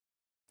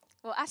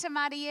O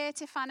atamari e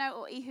te whānau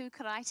o ihu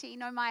karaiti,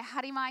 no mai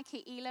harimai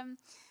ki Elam,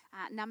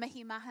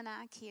 namahi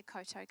mahana ki a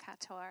koutou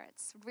katoa.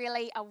 It's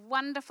really a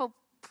wonderful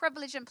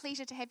privilege and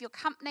pleasure to have your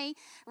company.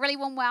 Really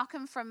warm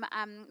welcome from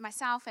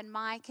myself and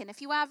Mike. And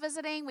if you are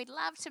visiting, we'd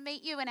love to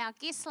meet you in our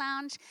guest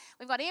lounge.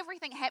 We've got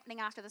everything happening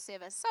after the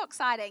service. So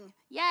exciting.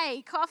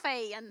 Yay,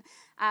 coffee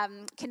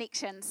and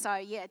connection. So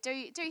yeah, do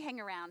hang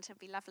around. It'd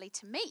be lovely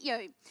to meet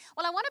you.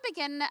 Well, I want to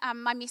begin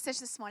my message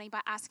this morning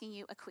by asking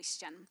you a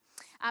question.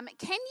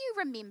 Can you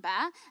remember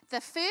the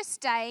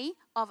first day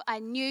of a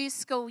new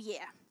school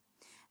year?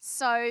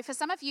 So for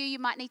some of you, you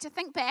might need to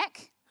think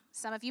back.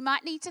 Some of you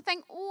might need to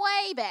think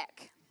way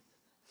back.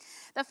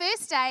 The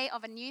first day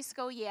of a new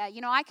school year,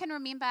 I can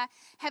remember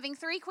having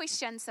 3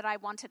 questions that I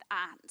wanted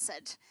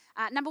answered.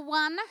 Number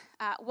 1,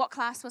 what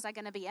class was I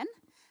going to be in?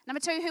 Number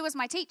 2, who was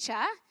my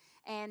teacher?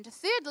 And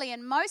thirdly,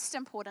 and most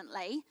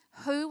importantly,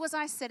 who was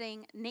I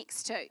sitting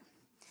next to?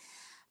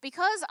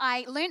 Because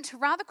I learnt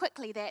rather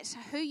quickly that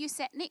who you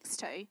sat next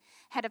to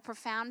had a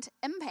profound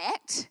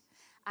impact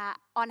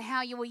on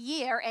how your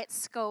year at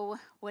school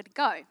would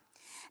go.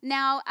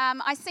 Now,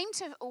 I seem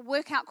to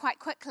work out quite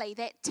quickly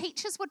that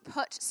teachers would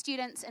put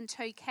students in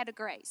 2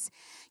 categories.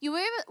 You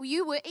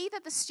were either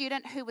the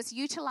student who was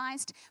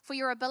utilised for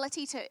your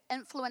ability to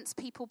influence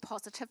people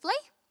positively,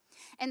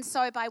 and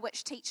so by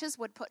which teachers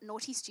would put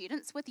naughty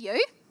students with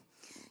you.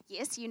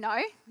 Yes, you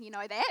know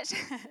that.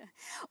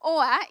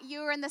 Or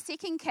you were in the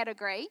second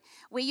category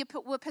where you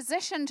were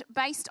positioned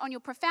based on your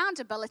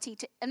profound ability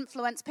to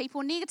influence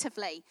people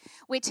negatively,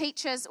 where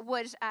teachers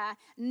would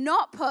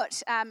not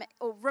put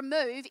or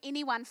remove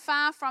anyone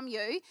far from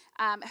you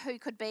who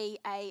could be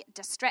a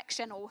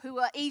distraction or who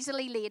were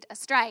easily led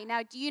astray.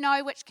 Now, do you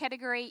know which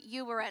category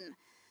you were in?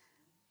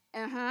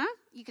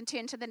 You can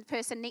turn to the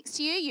person next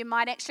to you. You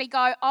might actually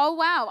go, oh,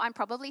 wow, I'm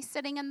probably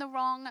sitting in the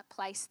wrong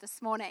place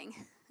this morning.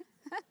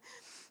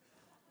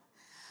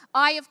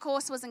 I, of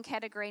course, was in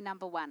category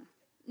number 1.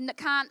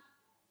 Can't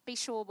be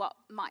sure what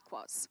Mike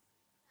was.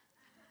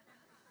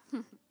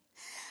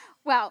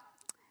 Well,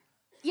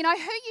 who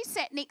you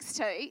sat next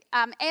to,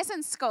 as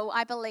in school,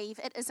 I believe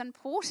it is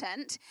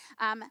important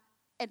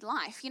in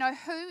life.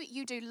 Who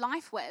you do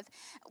life with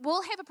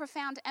will have a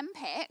profound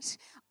impact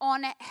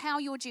on how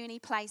your journey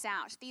plays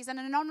out. There's an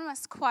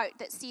anonymous quote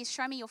that says,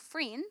 "Show me your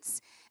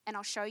friends, and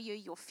I'll show you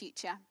your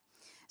future."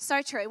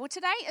 So true. Well,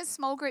 today is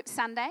Small Group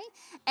Sunday,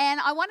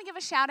 and I want to give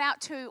a shout out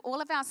to all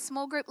of our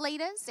small group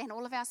leaders and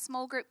all of our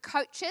small group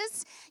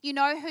coaches. You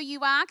know who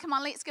you are. Come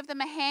on, let's give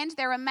them a hand.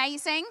 They're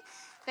amazing.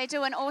 They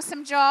do an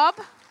awesome job.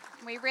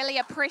 We really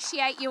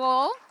appreciate you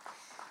all.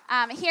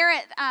 Here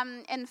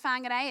in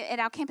Whangarei, at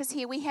our campus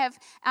here, we have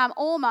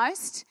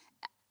almost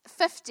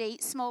 50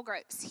 small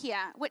groups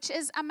here, which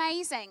is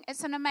amazing.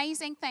 It's an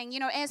amazing thing.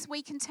 As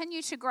we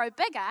continue to grow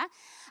bigger,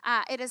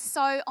 it is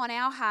so on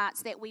our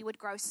hearts that we would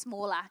grow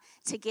smaller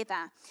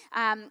together.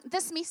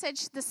 This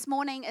message this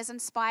morning is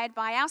inspired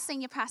by our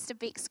senior pastor,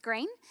 Bex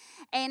Green,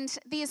 and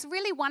there's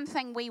really one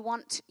thing we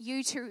want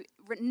you to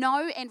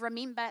know and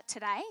remember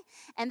today,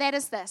 and that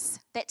is this,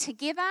 that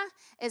together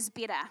is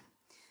better.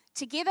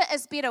 Together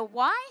is better.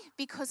 Why?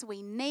 Because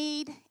we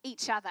need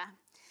each other.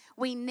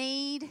 We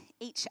need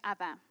each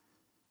other.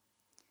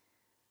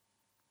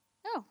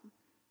 Oh,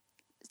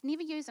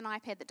 never use an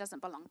iPad that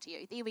doesn't belong to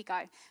you. There we go.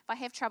 If I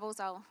have troubles,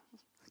 I'll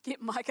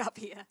get Mike up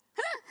here.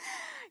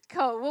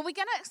 Cool. Well, we're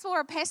going to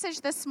explore a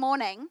passage this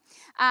morning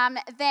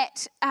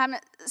that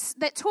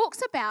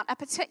talks about a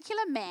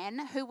particular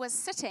man who was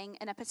sitting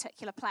in a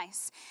particular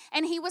place.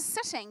 And he was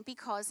sitting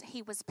because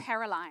he was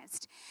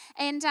paralyzed.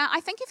 And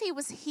I think if he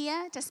was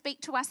here to speak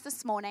to us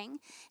this morning,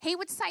 he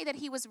would say that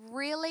he was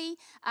really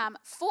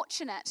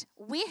fortunate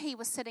where he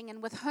was sitting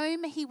and with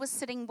whom he was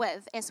sitting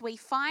with, as we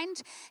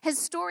find his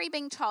story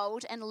being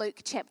told in Luke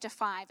chapter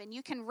 5. And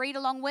you can read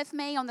along with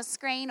me on the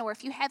screen, or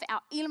if you have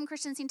our Elam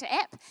Christian Centre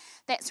app,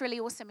 that's really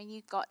awesome. And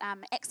you've got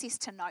access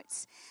to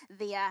notes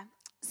there.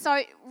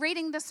 So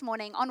reading this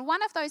morning, on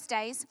one of those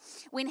days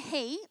when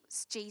he,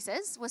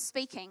 Jesus, was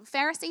speaking,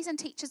 Pharisees and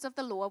teachers of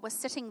the law were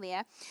sitting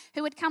there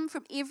who had come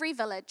from every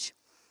village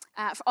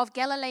of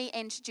Galilee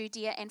and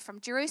Judea and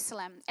from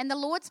Jerusalem. And the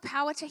Lord's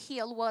power to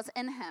heal was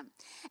in him.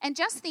 And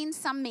just then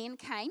some men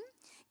came,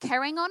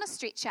 carrying on a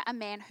stretcher a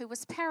man who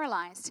was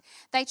paralyzed.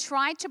 They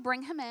tried to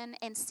bring him in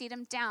and set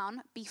him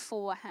down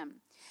before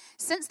him.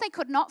 Since they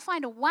could not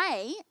find a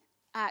way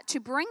to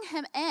bring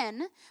him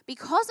in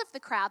because of the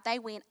crowd, they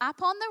went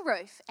up on the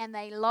roof and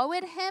they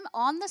lowered him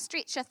on the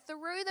stretcher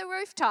through the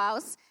roof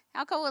tiles.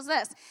 How cool is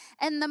this?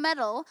 In the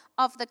middle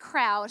of the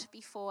crowd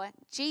before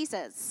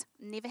Jesus.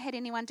 Never had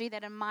anyone do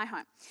that in my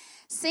home.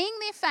 Seeing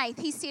their faith,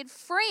 he said,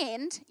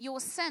 "Friend, your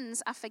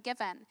sins are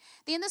forgiven."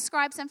 Then the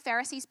scribes and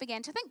Pharisees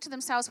began to think to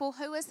themselves, well,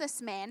 who is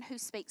this man who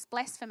speaks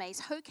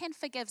blasphemies? Who can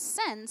forgive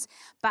sins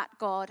but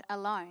God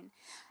alone?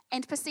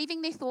 And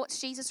perceiving their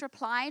thoughts, Jesus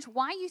replied,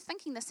 "Why are you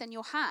thinking this in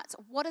your hearts?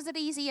 What is it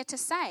easier to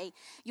say,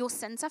 'Your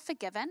sins are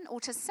forgiven,' or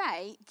to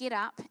say, 'Get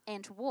up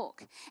and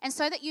walk'? And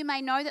so that you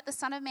may know that the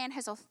Son of Man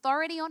has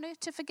authority on earth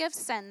to forgive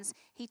sins,"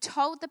 he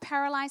told the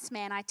paralyzed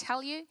man, "I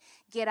tell you,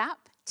 get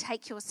up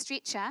take your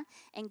stretcher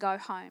and go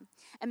home.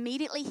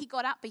 Immediately he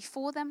got up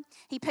before them.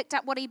 He picked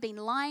up what he'd been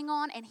lying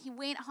on and he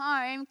went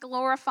home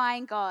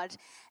glorifying God.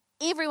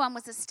 Everyone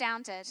was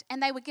astounded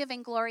and they were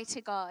giving glory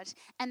to God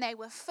and they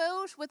were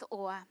filled with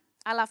awe.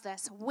 I love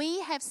this.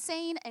 We have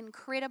seen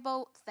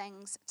incredible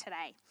things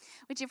today.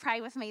 Would you pray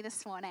with me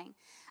this morning?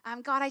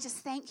 God, I just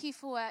thank you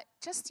for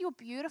just your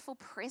beautiful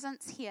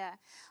presence here.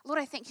 Lord,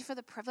 I thank you for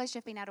the privilege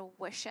of being able to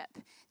worship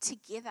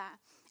together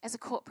as a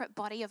corporate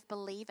body of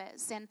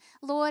believers. And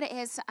Lord,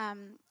 as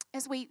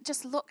we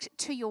just look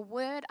to your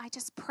word, I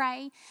just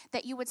pray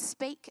that you would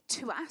speak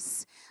to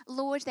us.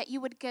 Lord, that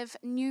you would give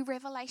new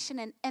revelation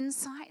and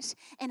insight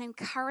and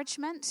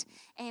encouragement.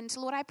 And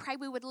Lord, I pray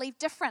we would leave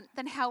different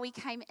than how we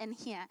came in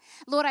here.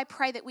 Lord, I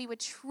pray that we would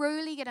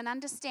truly get an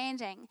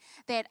understanding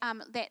that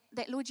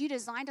Lord, you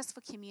designed us for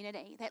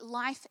community, that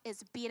life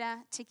is better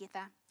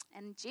together.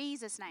 In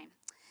Jesus' name,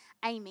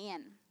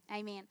 amen.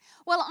 Amen.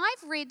 Well,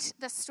 I've read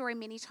this story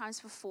many times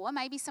before.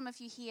 Maybe some of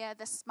you here,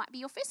 this might be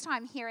your first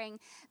time hearing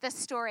this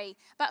story.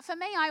 But for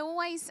me, I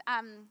always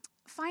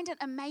find it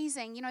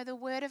amazing. You know, the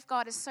Word of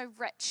God is so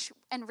rich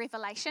in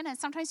revelation. And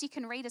sometimes you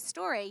can read a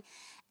story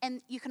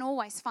and you can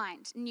always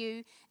find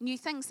new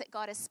things that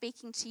God is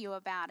speaking to you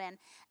about. And,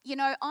 you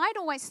know, I'd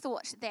always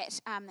thought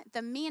that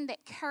the men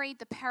that carried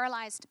the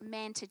paralyzed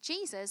man to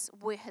Jesus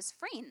were his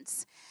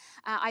friends.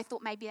 I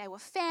thought maybe they were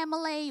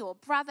family or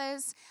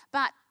brothers.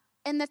 But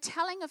in the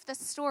telling of this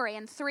story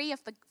in 3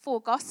 of the 4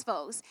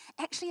 Gospels,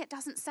 actually it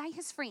doesn't say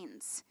his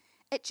friends.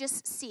 It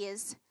just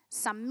says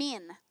some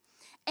men.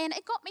 And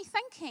it got me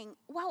thinking,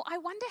 well, I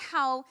wonder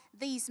how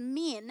these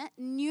men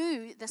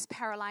knew this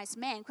paralyzed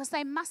man, because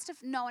they must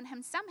have known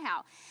him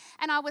somehow.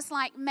 And I was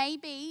like,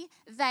 maybe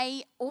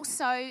they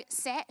also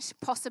sat,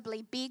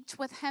 possibly begged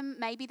with him.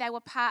 Maybe they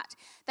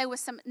were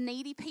some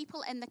needy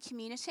people in the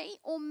community,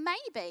 or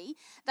maybe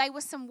they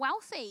were some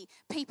wealthy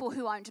people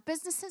who owned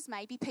businesses,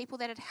 maybe people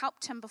that had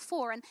helped him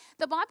before. And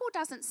the Bible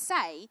doesn't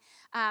say,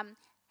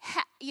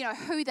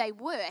 who they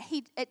were.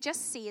 It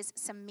just says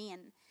some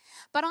men.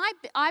 But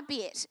I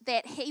bet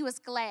that he was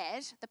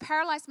glad, the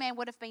paralyzed man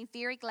would have been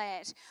very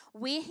glad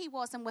where he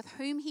was and with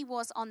whom he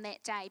was on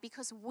that day,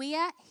 because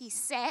where he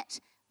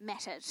sat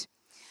mattered.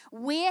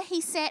 Where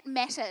he sat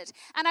mattered.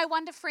 And I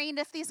wonder, friend,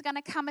 if there's going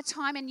to come a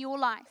time in your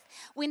life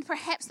when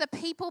perhaps the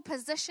people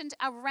positioned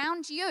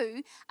around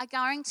you are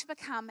going to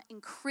become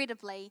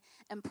incredibly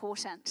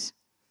important.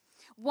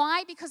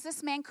 Why? Because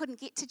this man couldn't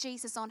get to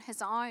Jesus on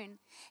his own.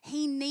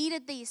 He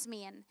needed these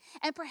men.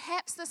 And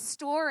perhaps this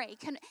story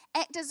can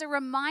act as a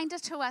reminder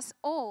to us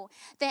all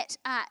that,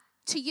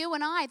 to you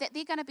and I, that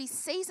there are going to be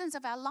seasons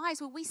of our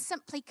lives where we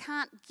simply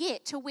can't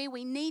get to where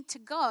we need to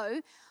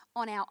go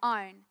on our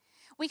own.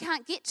 We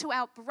can't get to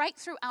our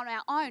breakthrough on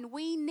our own.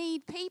 We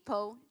need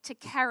people to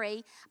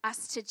carry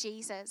us to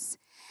Jesus.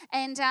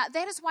 And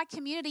that is why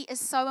community is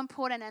so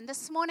important. And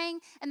this morning,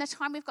 in the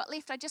time we've got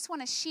left, I just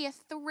want to share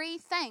 3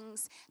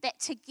 things that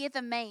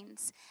together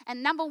means.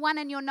 And number 1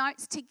 in your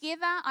notes,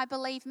 together, I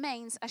believe,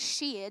 means a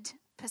shared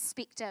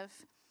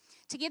perspective.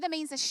 Together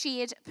means a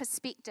shared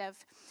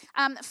perspective.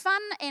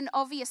 Fun and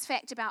obvious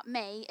fact about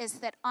me is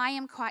that I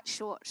am quite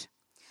short.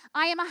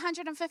 I am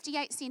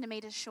 158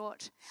 centimetres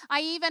short.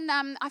 I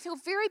feel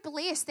very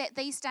blessed that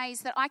these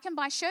days that I can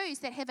buy shoes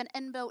that have an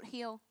inbuilt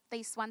heel.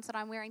 These ones that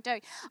I'm wearing do.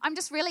 I'm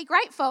just really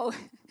grateful.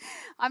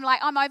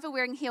 I'm over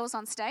wearing heels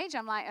on stage.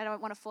 I'm like, I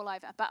don't want to fall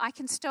over. But I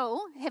can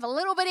still have a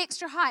little bit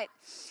extra height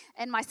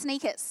in my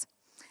sneakers.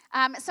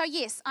 So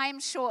yes, I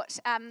am short.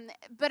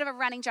 Bit of a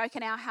running joke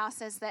in our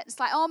house is that it's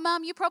like, oh,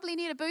 Mum, you probably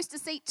need a booster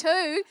seat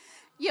too.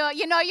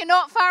 You're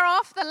not far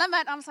off the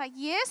limit. I was like,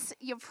 yes,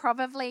 you're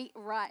probably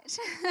right.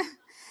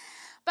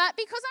 But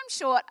because I'm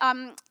short,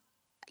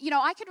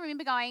 I can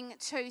remember going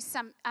to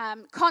some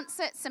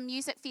concerts, some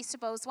music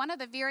festivals. One of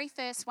the very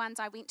first ones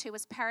I went to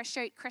was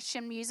Parachute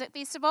Christian Music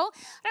Festival.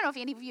 I don't know if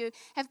any of you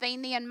have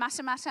been there in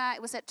Matamata.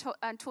 It was at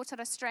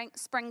Totara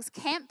Springs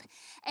Camp.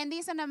 And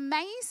there's an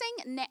amazing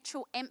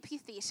natural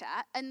amphitheatre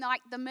in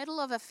like the middle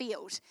of a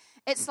field.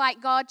 It's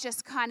like God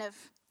just kind of,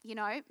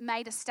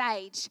 made a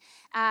stage.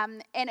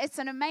 And it's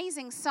an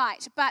amazing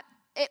sight. But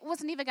it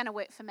was never going to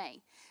work for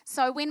me.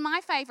 So when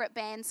my favourite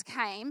bands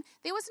came,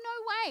 there was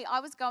no way I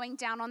was going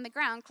down on the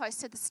ground close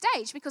to the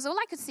stage, because all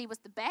I could see was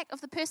the back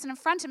of the person in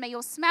front of me,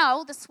 or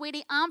smell the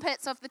sweaty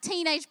armpits of the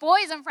teenage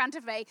boys in front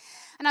of me.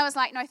 And I was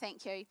like, no,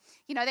 thank you.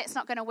 That's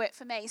not going to work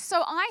for me.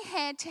 So I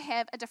had to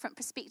have a different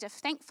perspective.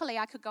 Thankfully,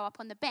 I could go up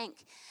on the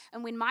bank.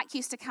 And when Mike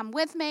used to come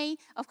with me,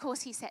 of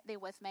course, he sat there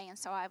with me. And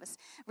so I was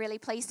really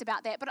pleased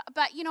about that. But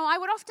I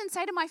would often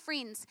say to my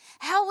friends,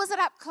 how was it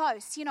up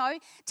close? Tell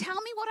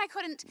me what I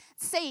couldn't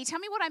see. Tell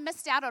me what I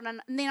missed out on.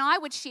 And then I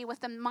would share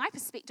with them my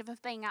perspective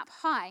of being up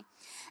high.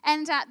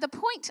 And the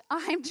point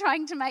I'm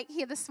trying to make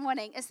here this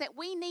morning is that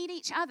we need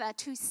each other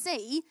to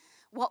see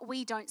what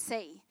we don't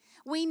see.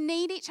 We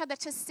need each other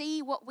to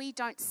see what we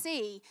don't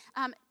see.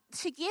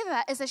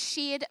 together is a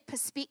shared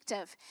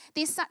perspective.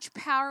 There's such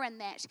power in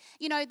that.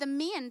 You know, the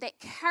men that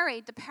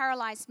carried the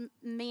paralyzed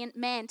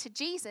man to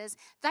Jesus,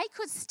 they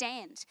could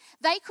stand.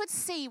 They could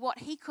see what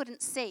he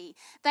couldn't see.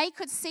 They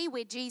could see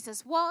where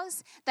Jesus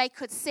was. They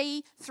could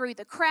see through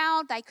the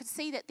crowd. They could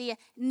see that there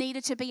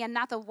needed to be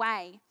another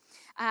way.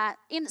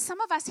 And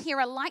some of us here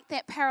are like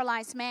that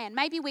paralyzed man.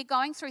 Maybe we're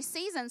going through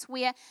seasons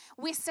where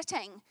we're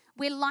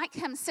like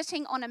him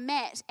sitting on a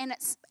mat, and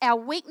it's our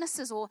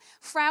weaknesses or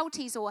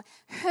frailties or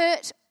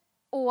hurt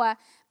or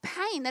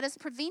pain that is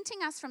preventing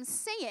us from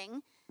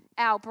seeing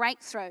our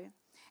breakthrough.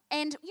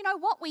 And you know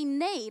what we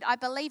need, I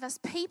believe, is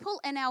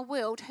people in our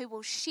world who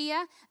will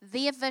share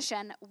their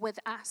vision with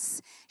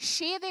us,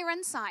 share their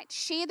insight,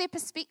 share their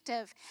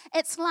perspective.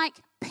 It's like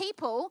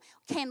people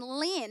can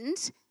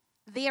lend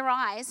their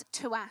eyes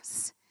to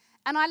us.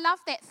 And I love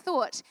that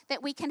thought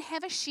that we can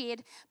have a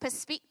shared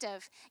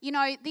perspective. You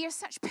know, there's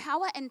such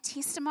power in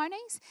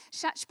testimonies,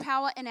 such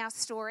power in our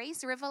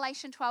stories.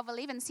 Revelation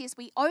 12:11 says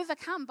we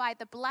overcome by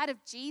the blood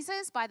of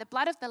Jesus, by the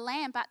blood of the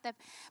Lamb,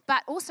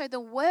 but also the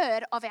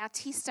word of our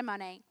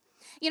testimony.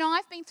 You know,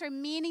 I've been through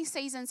many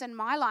seasons in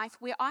my life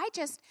where I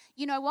just,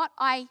 you know what,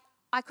 I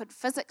could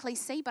physically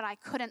see, but I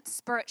couldn't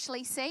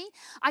spiritually see.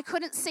 I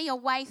couldn't see a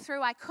way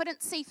through. I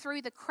couldn't see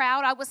through the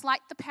crowd. I was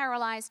like the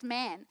paralyzed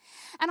man.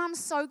 And I'm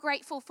so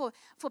grateful for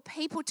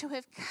people to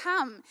have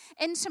come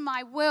into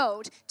my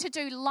world to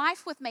do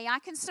life with me. I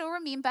can still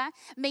remember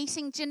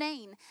meeting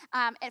Janine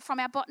from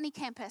our botany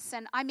campus.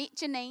 And I met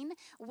Janine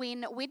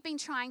when we'd been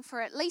trying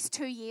for at least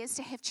 2 years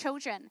to have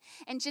children.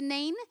 And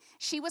Janine,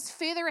 she was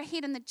further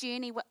ahead in the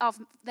journey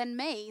than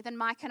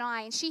Mike and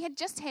I. And she had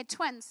just had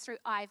twins through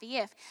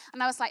IVF.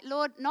 And I was like,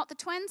 Lord, not the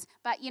twins,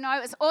 but, you know,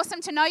 it was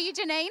awesome to know you,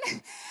 Janine.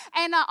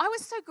 And I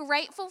was so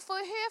grateful for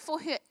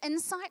her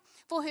insight,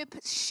 for her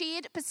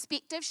shared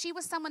perspective. She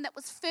was someone that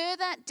was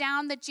further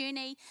down the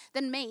journey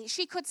than me.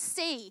 She could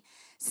see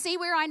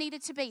where I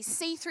needed to be,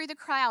 see through the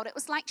crowd. It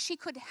was like she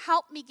could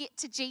help me get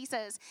to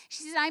Jesus.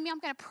 She said, Amy, I'm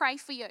going to pray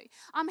for you.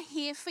 I'm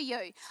here for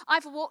you.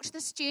 I've walked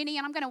this journey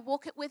and I'm going to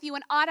walk it with you.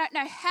 And I don't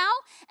know how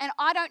and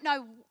I don't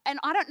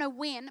know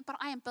when, but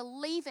I am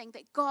believing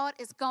that God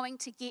is going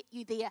to get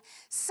you there.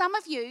 Some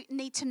of you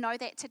need to know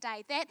that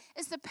today. That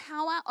is the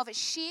power of a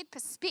shared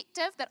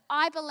perspective that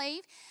I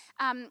believe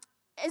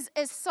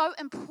is so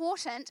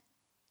important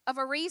of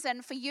a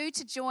reason for you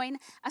to join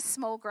a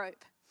small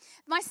group.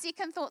 My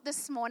second thought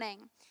this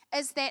morning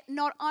is that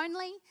not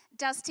only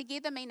does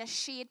together mean a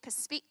shared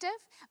perspective,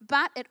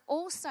 but it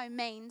also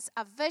means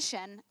a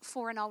vision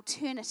for an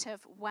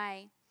alternative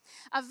way.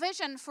 A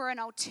vision for an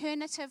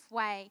alternative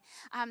way.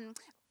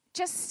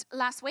 Just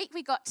last week,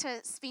 we got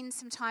to spend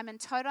some time in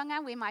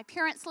Tauranga, where my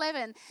parents live,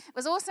 and it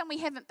was awesome. We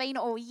haven't been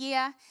all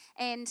year,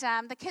 and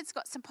the kids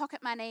got some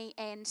pocket money,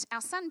 and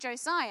our son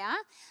Josiah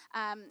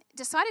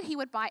decided he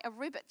would buy a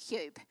Rubik's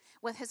Cube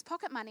with his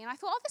pocket money. And I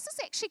thought, this is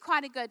actually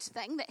quite a good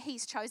thing that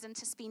he's chosen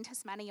to spend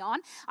his money on.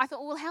 I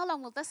thought, well, how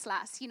long will this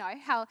last? You know,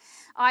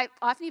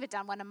 I've never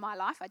done one in my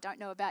life. I don't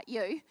know about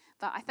you,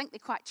 but I think they're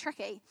quite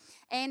tricky.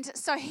 And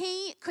so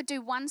he could do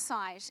one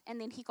side,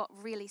 and then he got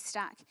really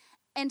stuck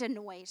and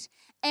annoyed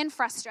and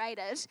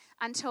frustrated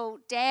until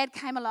Dad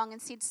came along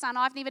and said, son,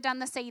 I've never done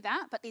this either,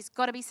 but there's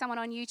got to be someone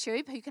on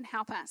YouTube who can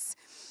help us.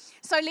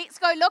 So let's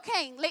go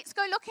looking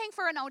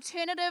for an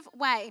alternative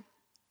way.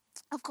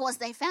 Of course,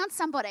 they found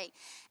somebody,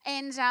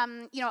 and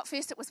at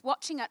first it was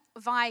watching it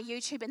via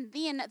YouTube, and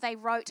then they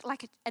wrote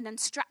like an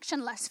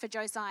instruction list for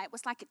Josiah. It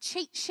was like a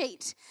cheat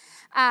sheet.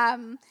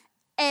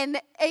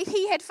 And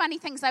he had funny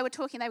things. They would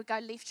go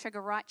left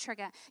trigger, right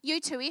trigger,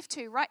 U2,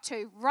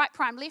 F2, right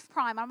prime, left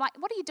prime. I'm like,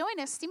 what are you doing,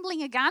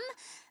 assembling a gun?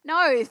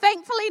 No,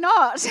 thankfully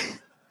not.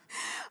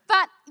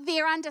 But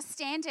their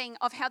understanding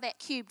of how that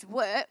cube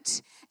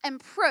worked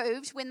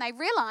improved when they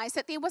realised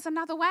that there was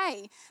another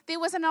way. There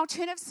was an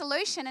alternative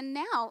solution, and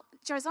now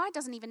Josiah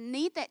doesn't even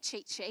need that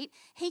cheat sheet.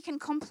 He can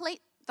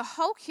complete the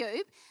whole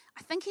cube.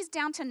 I think he's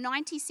down to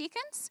 90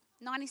 seconds.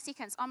 90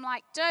 seconds. I'm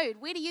like, dude,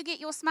 where do you get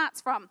your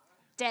smarts from?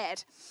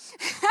 Dad.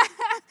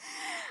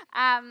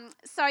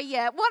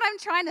 What I'm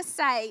trying to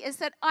say is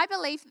that I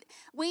believe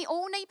we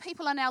all need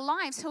people in our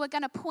lives who are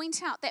going to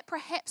point out that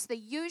perhaps the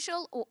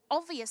usual or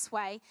obvious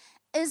way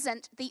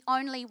isn't the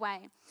only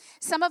way.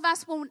 Some of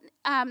us will,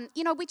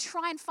 we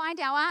try and find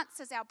our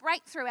answers, our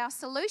breakthrough, our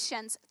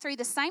solutions through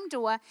the same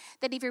door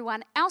that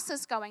everyone else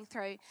is going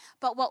through.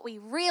 But what we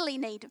really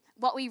need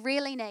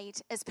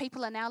is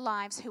people in our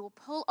lives who will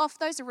pull off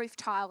those roof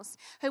tiles,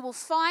 who will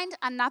find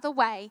another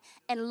way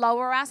and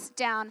lower us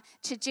down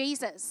to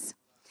Jesus.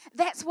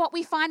 That's what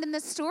we find in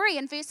this story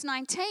in verse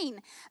 19.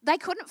 They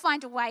couldn't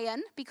find a way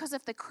in because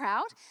of the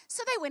crowd,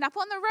 so they went up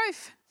on the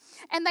roof.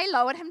 And they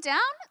lowered him down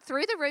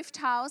through the roof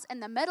tiles in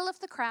the middle of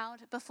the crowd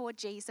before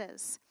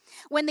Jesus.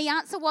 When the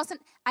answer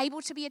wasn't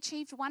able to be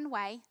achieved one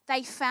way,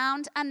 they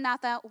found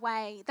another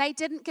way. They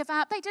didn't give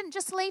up. They didn't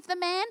just leave the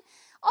man.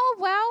 Oh,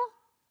 well,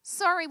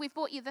 sorry, we've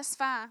brought you this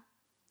far.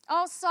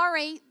 Oh,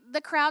 sorry,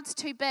 the crowd's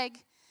too big.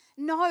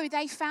 No,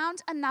 they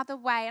found another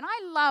way. And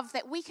I love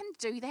that we can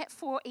do that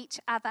for each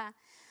other.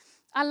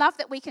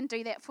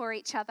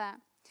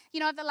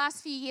 Over the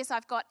last few years,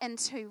 I've got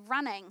into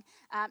running.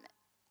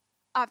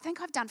 I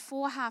think I've done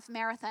 4 half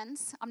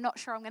marathons. I'm not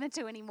sure I'm going to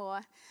do any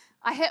more.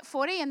 I hit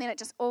 40 and then it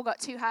just all got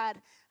too hard.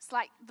 It's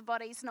like the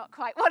body's not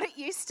quite what it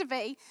used to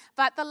be.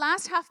 But the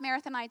last half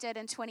marathon I did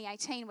in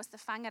 2018 was the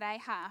Whangarei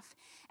half.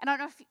 And I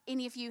don't know if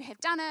any of you have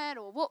done it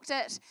or walked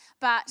it,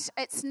 but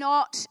it's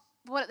not,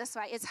 put it this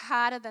way, it's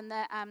harder than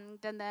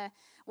the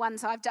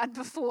ones I've done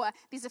before.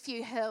 There's a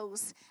few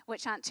hills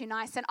which aren't too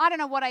nice. And I don't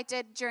know what I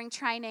did during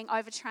training,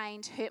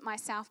 overtrained, hurt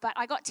myself. But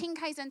I got 10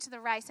 Ks into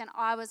the race and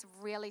I was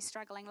really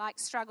struggling, like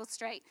struggle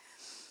street.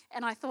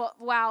 And I thought,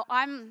 wow,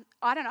 I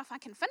don't know if I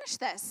can finish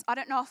this. I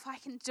don't know if I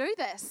can do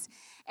this.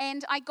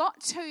 And I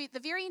got to the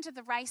very end of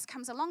the race,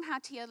 comes a long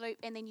Hatia loop,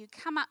 and then you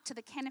come up to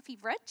the Canopy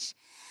Ridge.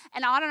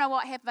 And I don't know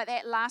what happened, but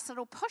that last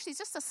little push, there's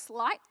just a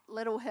slight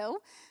little hill.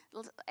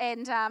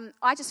 And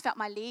I just felt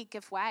my leg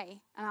give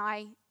way. And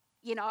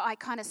I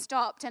kind of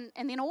stopped. And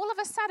then all of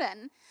a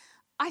sudden,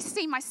 I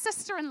see my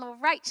sister-in-law,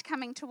 Rach,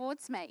 coming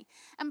towards me.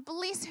 And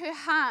bless her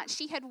heart,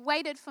 she had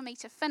waited for me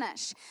to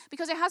finish.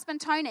 Because her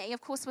husband, Tony, of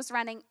course, was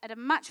running at a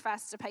much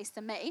faster pace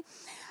than me.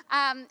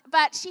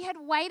 But she had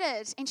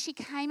waited, and she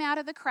came out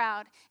of the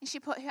crowd, and she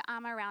put her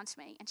arm around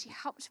me, and she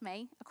helped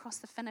me across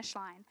the finish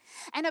line.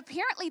 And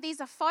apparently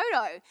there's a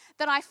photo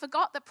that I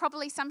forgot that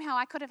probably somehow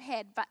I could have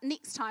had, but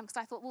next time, because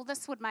I thought, well,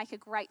 this would make a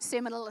great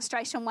sermon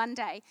illustration one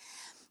day.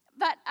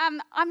 But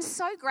I'm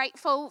so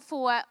grateful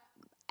for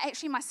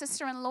actually my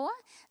sister-in-law,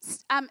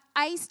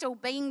 still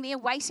being there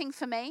waiting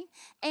for me,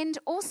 and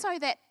also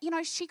that,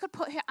 she could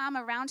put her arm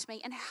around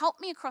me and help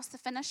me across the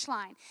finish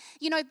line.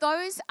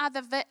 Those are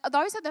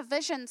the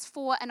visions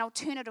for an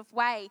alternative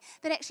way,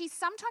 that actually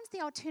sometimes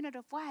the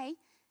alternative way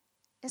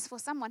is for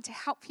someone to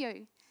help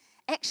you,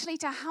 actually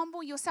to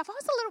humble yourself. I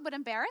was a little bit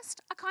embarrassed.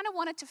 I kind of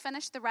wanted to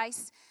finish the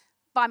race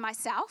by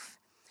myself.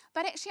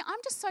 But actually, I'm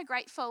just so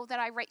grateful that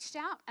I reached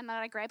out and that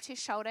I grabbed her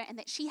shoulder and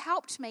that she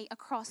helped me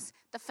across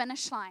the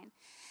finish line.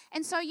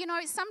 And so,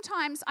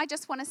 sometimes I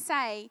just want to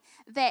say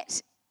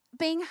that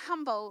being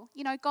humble,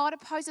 God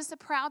opposes the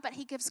proud, but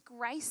he gives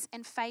grace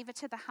and favor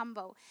to the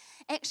humble.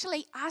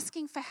 Actually,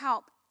 asking for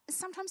help is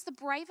sometimes the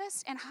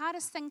bravest and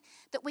hardest thing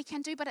that we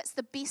can do, but it's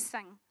the best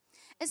thing.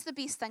 It's the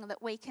best thing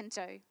that we can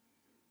do.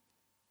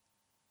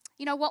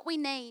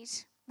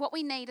 What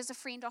we need is a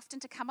friend often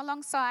to come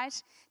alongside,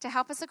 to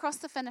help us across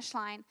the finish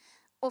line,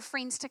 or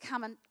friends to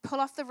come and pull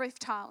off the roof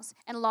tiles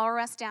and lower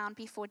us down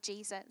before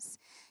Jesus.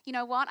 You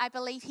know what? I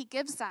believe he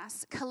gives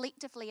us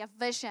collectively a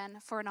vision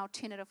for an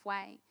alternative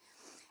way.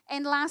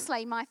 And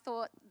lastly, my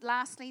thought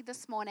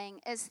this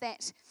morning is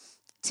that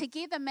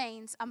together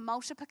means a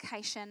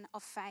multiplication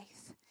of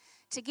faith.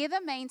 Together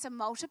means a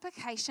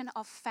multiplication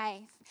of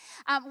faith.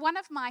 One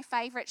of my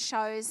favourite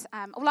shows,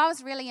 I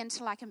was really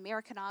into like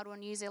American Idol,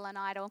 New Zealand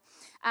Idol,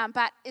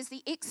 but is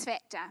the X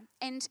Factor.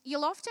 And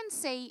you'll often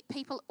see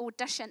people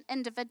audition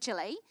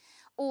individually,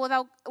 or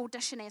they'll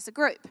audition as a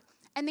group.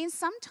 And then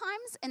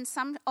sometimes in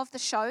some of the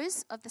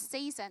shows of the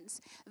seasons,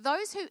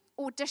 those who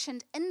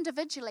auditioned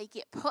individually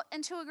get put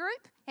into a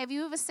group. Have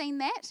you ever seen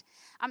that?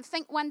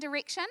 Think One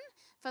Direction,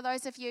 for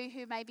those of you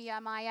who maybe are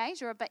my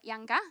age or a bit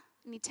younger.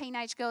 Any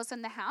teenage girls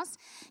in the house,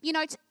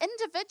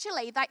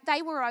 individually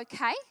they were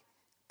okay,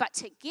 but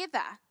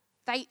together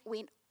they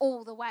went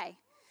all the way.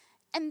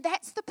 And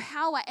that's the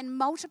power and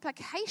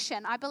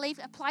multiplication, I believe,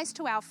 applies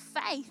to our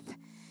faith.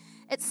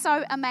 It's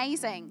so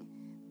amazing.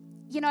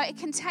 It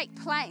can take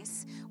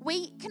place.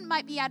 We can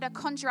might be able to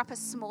conjure up a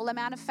small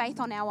amount of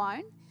faith on our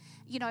own,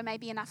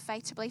 maybe enough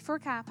faith to believe for a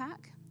car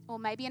park, or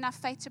maybe enough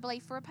faith to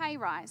believe for a pay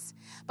rise.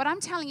 But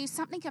I'm telling you,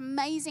 something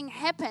amazing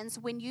happens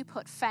when you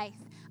put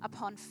faith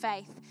upon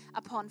faith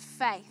upon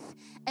faith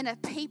in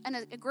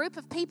a group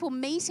of people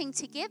meeting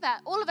together.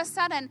 All of a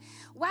sudden,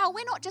 wow,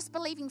 we're not just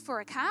believing for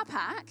a car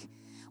park.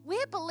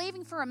 We're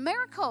believing for a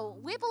miracle.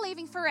 We're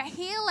believing for a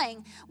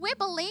healing. We're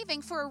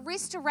believing for a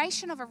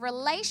restoration of a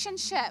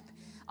relationship,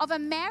 of a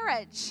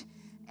marriage.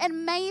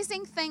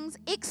 Amazing things,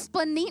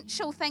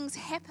 exponential things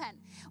happen.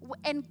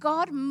 And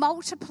God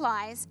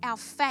multiplies our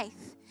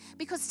faith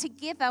because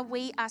together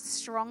we are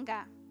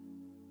stronger.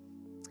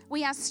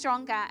 We are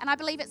stronger. And I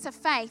believe it's a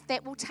faith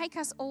that will take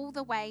us all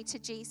the way to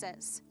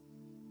Jesus.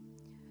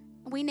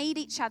 We need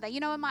each other.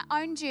 In my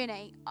own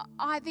journey,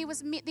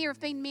 there have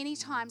been many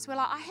times where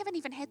I haven't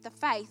even had the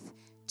faith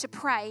to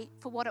pray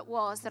for what it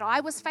was that I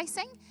was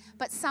facing,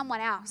 but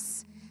someone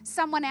else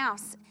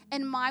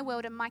in my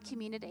world, in my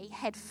community,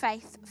 had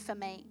faith for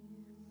me.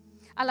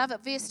 I love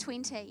it. Verse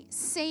 20,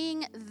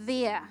 seeing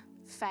their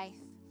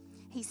faith,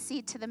 he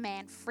said to the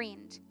man,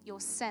 friend, your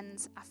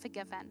sins are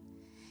forgiven.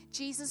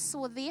 Jesus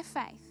saw their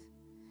faith,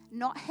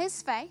 not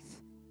his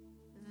faith,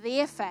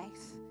 their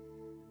faith.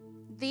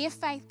 Their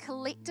faith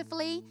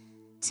collectively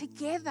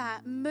together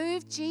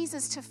moved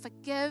Jesus to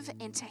forgive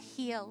and to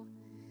heal.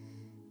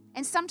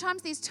 And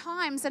sometimes there's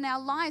times in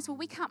our lives where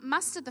we can't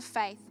muster the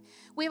faith.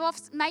 We've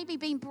maybe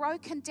been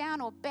broken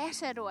down or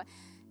battered or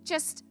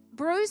just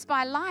bruised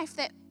by life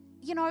that,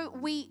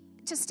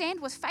 to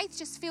stand with faith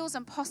just feels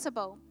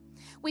impossible.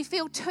 We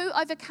feel too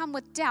overcome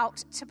with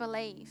doubt to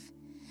believe.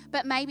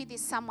 But maybe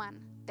there's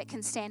someone that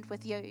can stand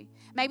with you.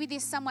 Maybe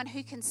there's someone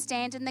who can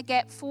stand in the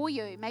gap for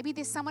you. Maybe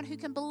there's someone who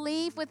can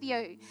believe with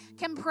you,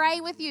 can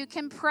pray with you,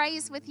 can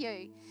praise with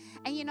you.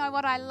 And you know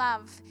what I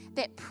love?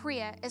 That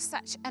prayer is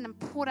such an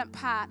important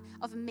part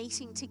of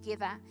meeting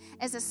together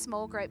as a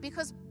small group,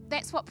 because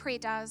that's what prayer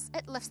does.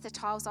 It lifts the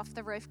tiles off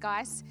the roof,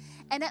 guys,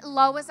 and it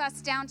lowers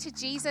us down to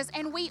Jesus,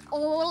 and we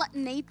all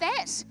need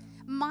that,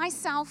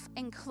 myself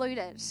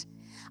included.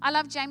 I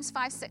love James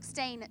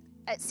 5:16.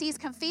 It says,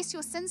 confess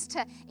your sins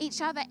to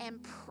each other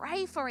and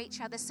pray for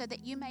each other so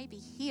that you may be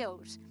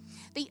healed.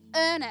 The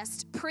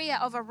earnest prayer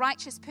of a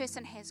righteous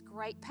person has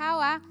great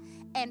power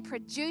and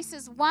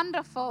produces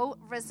wonderful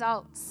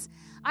results.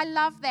 I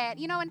love that.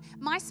 You know, in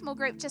my small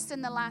group just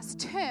in the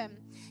last term,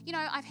 you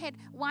know, I've had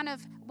one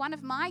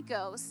of my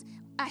girls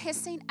has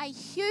seen a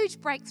huge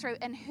breakthrough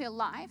in her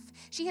life.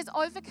 She has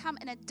overcome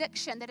an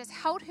addiction that has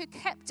held her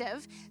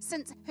captive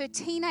since her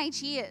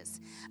teenage years.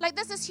 Like,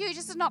 this is huge.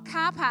 This is not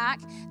car park.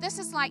 This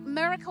is like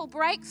miracle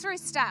breakthrough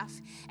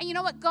stuff. And you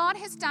know what? God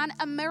has done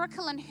a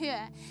miracle in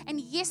her. And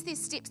yes, there's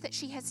steps that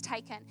she has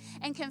taken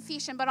and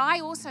confession. But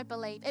I also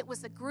believe it was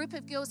the group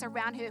of girls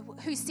around her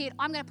who said,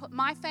 I'm going to put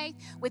my faith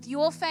with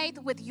your faith,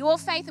 with your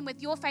faith, and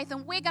with your faith.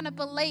 And we're going to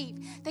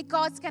believe that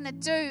God's going to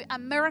do a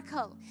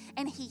miracle.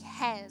 And He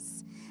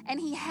has. And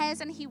He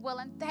has, and He will.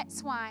 And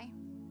that's why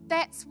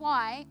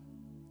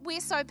we're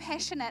so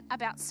passionate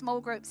about small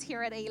groups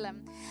here at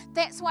Elim.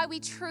 That's why we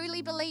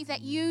truly believe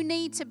that you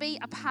need to be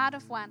a part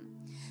of one.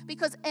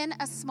 Because in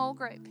a small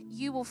group,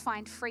 you will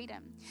find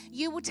freedom.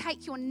 You will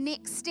take your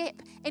next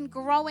step in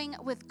growing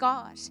with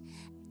God.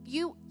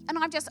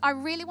 I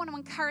really want to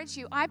encourage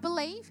you. I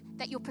believe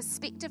that your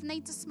perspective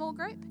needs a small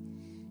group,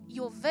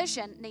 your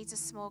vision needs a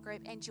small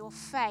group, and your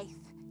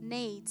faith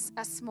needs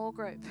a small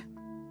group.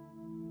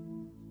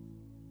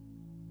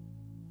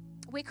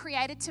 We're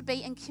created to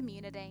be in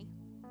community.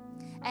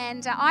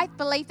 And I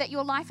believe that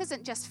your life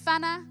isn't just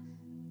funner,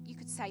 you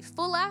could say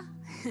fuller,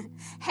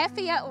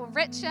 happier or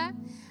richer,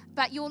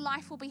 but your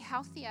life will be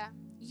healthier.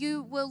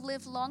 You will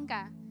live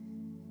longer.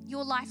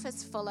 Your life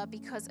is fuller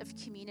because of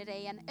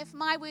community. And if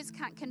my words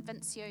can't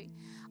convince you,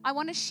 I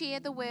want to share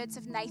the words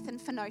of Nathan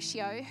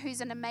Finocio,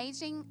 who's an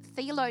amazing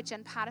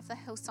theologian, part of the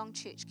Hillsong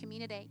Church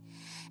community.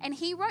 And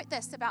he wrote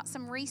this about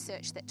some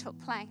research that took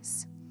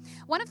place.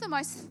 One of the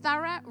most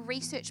thorough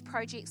research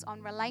projects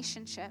on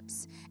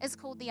relationships is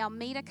called the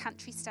Almeida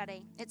Country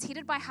Study. It's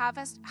headed by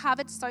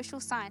Harvard social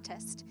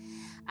scientist,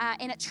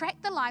 and it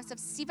tracked the lives of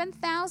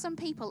 7,000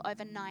 people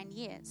over 9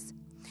 years.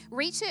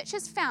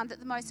 Researchers found that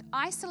the most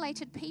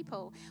isolated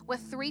people were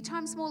 3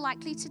 times more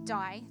likely to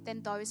die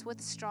than those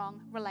with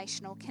strong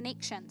relational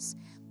connections.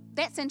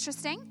 That's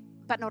interesting,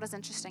 but not as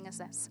interesting as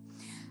this.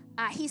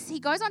 He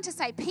goes on to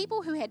say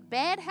people who had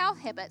bad health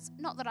habits,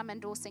 not that I'm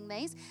endorsing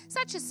these,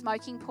 such as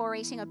smoking, poor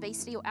eating,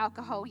 obesity, or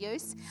alcohol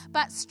use,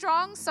 but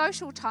strong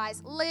social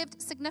ties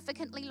lived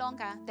significantly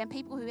longer than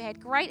people who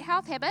had great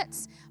health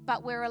habits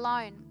but were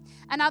alone.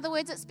 In other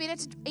words, it's better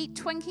to eat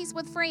Twinkies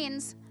with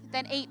friends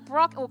than eat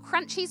or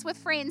crunchies with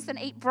friends than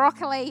eat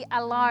broccoli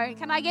alone.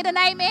 Can I get an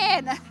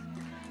amen?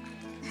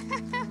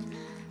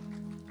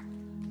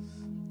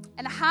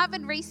 And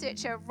Harvard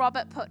researcher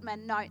Robert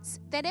Putnam notes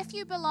that if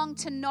you belong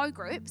to no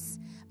groups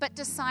but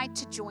decide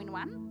to join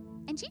one,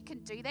 and you can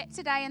do that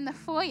today in the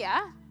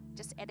foyer,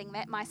 just adding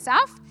that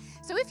myself.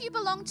 So if you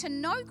belong to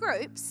no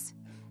groups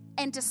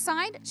and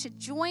decide to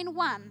join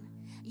one,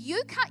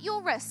 you cut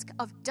your risk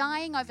of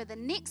dying over the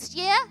next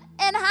year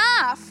in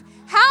half.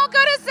 How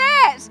good is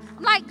that?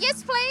 I'm like,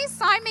 yes, please,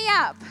 sign me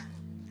up.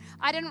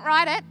 I didn't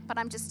write it, but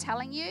I'm just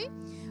telling you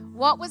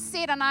what was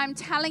said, and I'm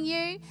telling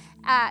you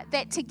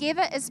that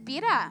together is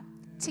better.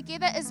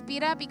 Together is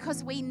better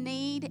because we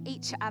need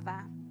each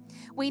other.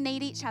 We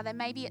need each other.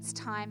 Maybe it's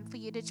time for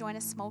you to join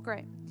a small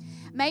group.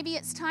 Maybe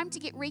it's time to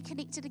get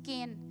reconnected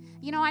again.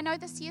 You know, I know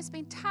this year's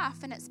been tough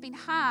and it's been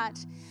hard,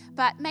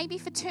 but maybe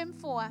for term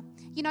 4,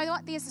 you know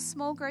what? There's a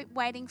small group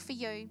waiting for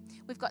you.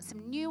 We've got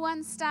some new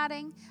ones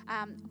starting.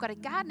 We've got a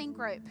gardening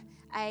group,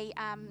 a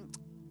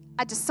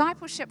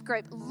discipleship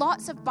group,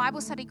 lots of Bible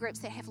study groups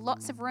that have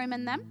lots of room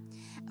in them.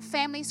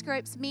 Families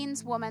groups,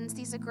 men's, women's,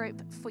 there's a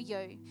group for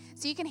you.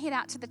 So you can head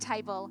out to the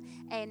table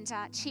and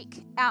check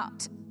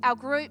out our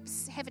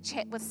groups, have a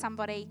chat with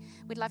somebody.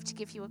 We'd love to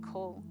give you a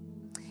call.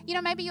 You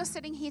know, maybe you're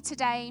sitting here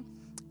today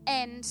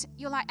and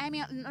you're like,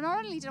 Amy, not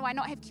only do I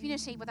not have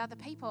community with other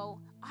people,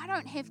 I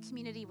don't have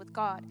community with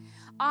God.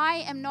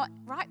 I am not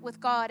right with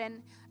God,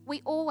 and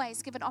we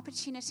always give an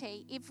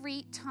opportunity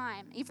every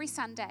time, every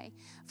Sunday,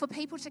 for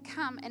people to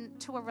come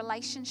into a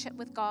relationship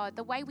with God.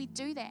 The way we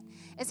do that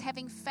is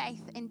having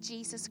faith in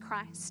Jesus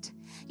Christ.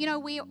 You know,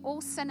 we are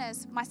all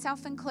sinners,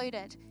 myself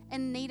included,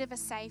 in need of a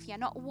Savior.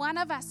 Not one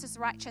of us is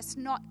righteous,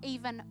 not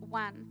even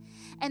one.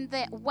 And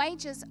the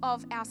wages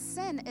of our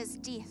sin is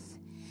death.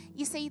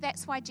 You see,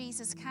 that's why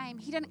Jesus came.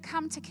 He didn't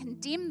come to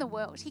condemn the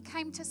world. He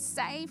came to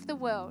save the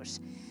world.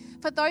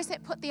 For those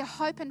that put their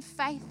hope and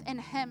faith in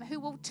Him, who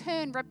will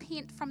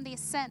repent from their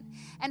sin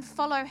and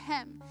follow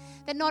Him,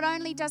 that not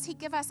only does He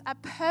give us a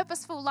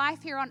purposeful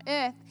life here on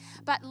earth,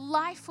 but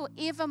life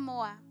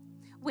forevermore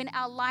when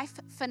our life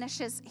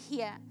finishes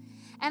here.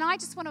 And I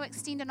just want to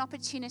extend an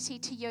opportunity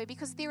to you,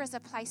 because there is a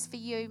place for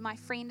you, my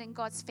friend, in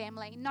God's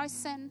family. No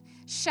sin,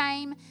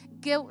 shame,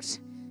 guilt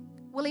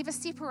will ever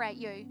separate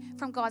you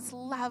from God's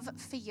love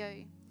for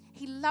you.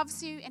 He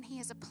loves you and He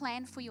has a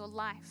plan for your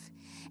life.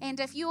 And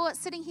if you're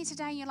sitting here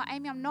today and you're like,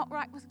 Amy, I'm not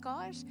right with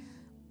God,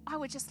 I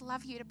would just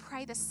love you to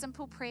pray this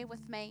simple prayer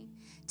with me,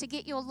 to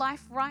get your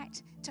life right,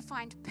 to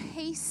find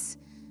peace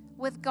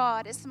with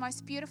God. It's the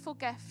most beautiful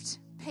gift,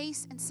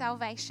 peace and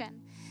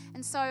salvation.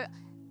 And so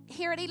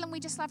here at Elam, we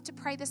just love to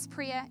pray this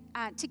prayer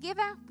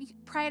together. You can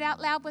pray it out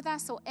loud with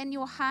us or in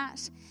your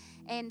heart,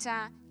 and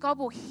God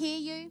will hear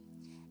you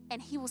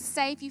and He will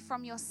save you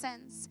from your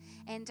sins,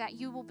 and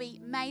you will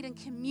be made in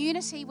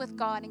community with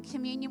God, in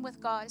communion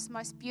with God. It's the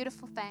most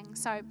beautiful thing.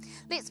 So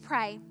let's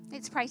pray.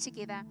 Let's pray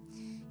together.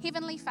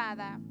 Heavenly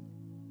Father,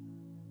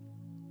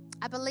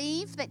 I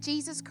believe that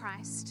Jesus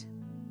Christ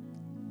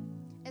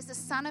is the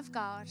Son of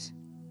God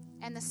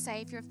and the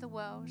Savior of the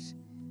world.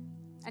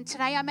 And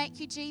today I make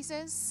you,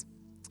 Jesus,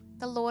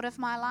 the Lord of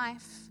my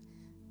life.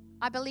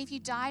 I believe you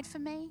died for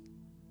me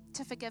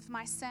to forgive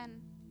my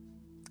sin.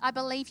 I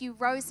believe you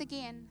rose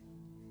again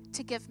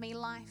to give me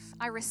life.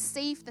 I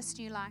receive this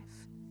new life.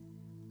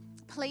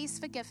 Please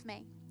forgive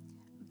me.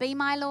 Be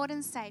my Lord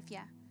and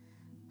Savior.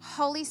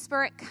 Holy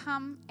Spirit,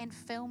 come and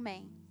fill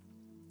me.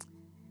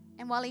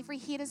 And while every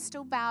head is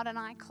still bowed and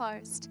eye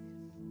closed,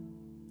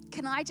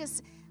 can I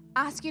just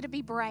ask you to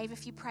be brave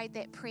if you prayed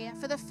that prayer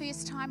for the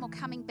first time or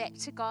coming back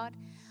to God?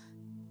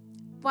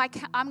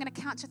 I'm going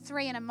to count to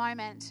 3 in a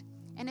moment.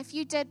 And if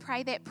you did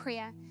pray that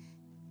prayer,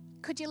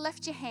 could you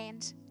lift your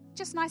hand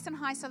just nice and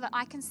high so that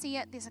I can see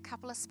it? There's a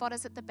couple of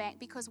spotters at the back,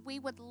 because we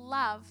would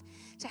love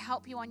to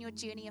help you on your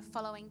journey of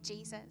following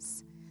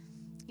Jesus.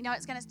 You know,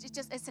 it's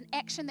an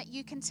action that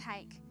you can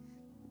take.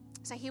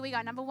 So here we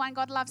go. Number 1,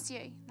 God loves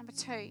you. Number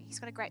 2, He's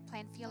got a great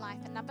plan for your life.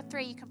 And number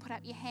 3, you can put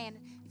up your hand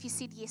if you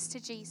said yes to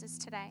Jesus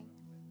today.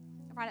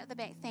 Right at the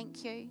back.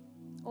 Thank you.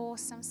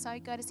 Awesome. So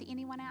good. Is there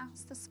anyone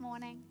else this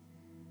morning?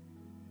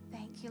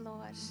 Thank you,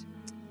 Lord.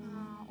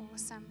 Oh,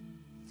 awesome.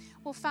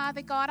 Well,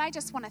 Father God, I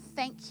just want to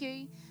thank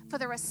you for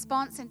the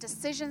response and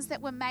decisions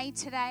that were made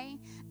today.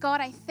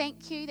 God, I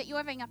thank you that you're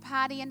having a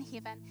party in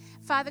heaven.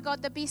 Father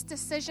God, the best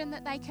decision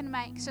that they can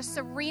make is to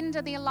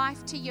surrender their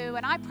life to you.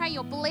 And I pray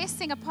your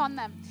blessing upon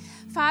them.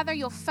 Father,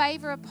 your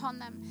favor upon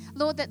them.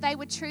 Lord, that they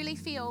would truly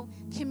feel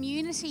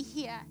community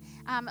here,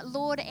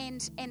 Lord,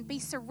 and be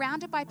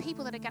surrounded by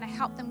people that are going to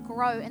help them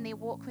grow in their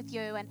walk with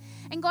you.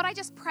 And God, I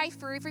just pray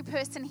for every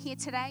person here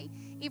today,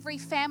 every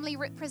family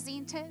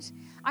represented.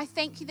 I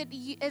thank you that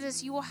it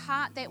is your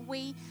heart that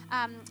we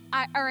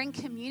are in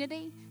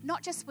community,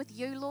 not just with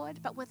you, Lord,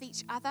 but with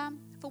each other,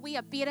 for we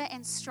are better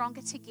and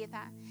stronger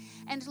together.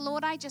 And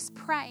Lord, I just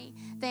pray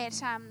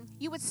that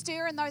you would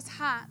stir in those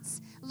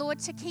hearts, Lord,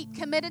 to keep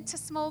committed to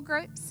small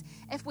groups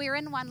if we're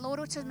in one, Lord,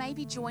 or to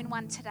maybe join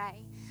one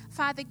today.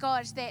 Father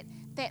God, that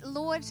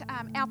Lord,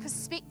 our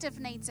perspective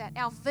needs it,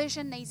 our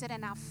vision needs it,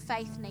 and our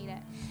faith need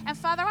it. And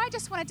Father, I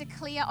just want to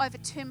declare over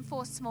Term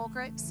 4 small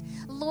groups,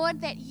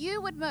 Lord, that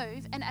you would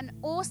move in an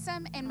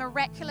awesome and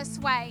miraculous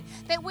way,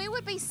 that we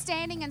would be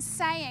standing and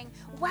saying,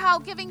 wow,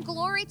 giving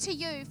glory to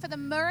you for the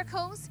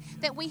miracles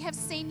that we have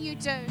seen you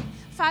do.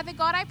 Father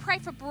God, I pray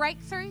for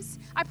breakthroughs.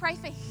 I pray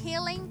for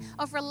healing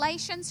of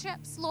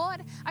relationships,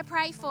 Lord. I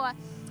pray for,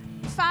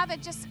 Father,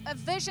 just a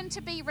vision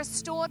to be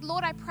restored.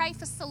 Lord, I pray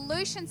for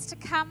solutions to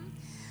come.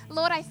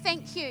 Lord, I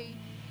thank you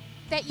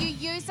that you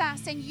use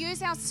us and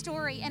use our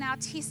story and our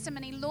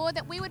testimony, Lord,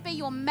 that we would be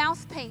your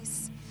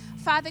mouthpiece.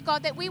 Father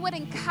God, that we would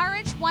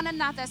encourage one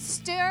another,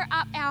 stir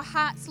up our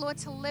hearts, Lord,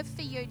 to live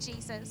for you,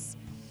 Jesus.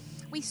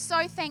 We're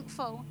so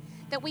thankful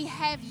that we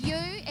have you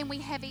and we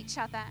have each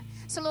other.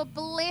 So, Lord,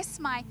 bless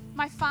my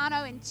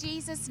whānau in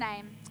Jesus'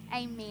 name.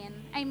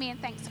 Amen. Amen.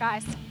 Thanks,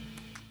 guys.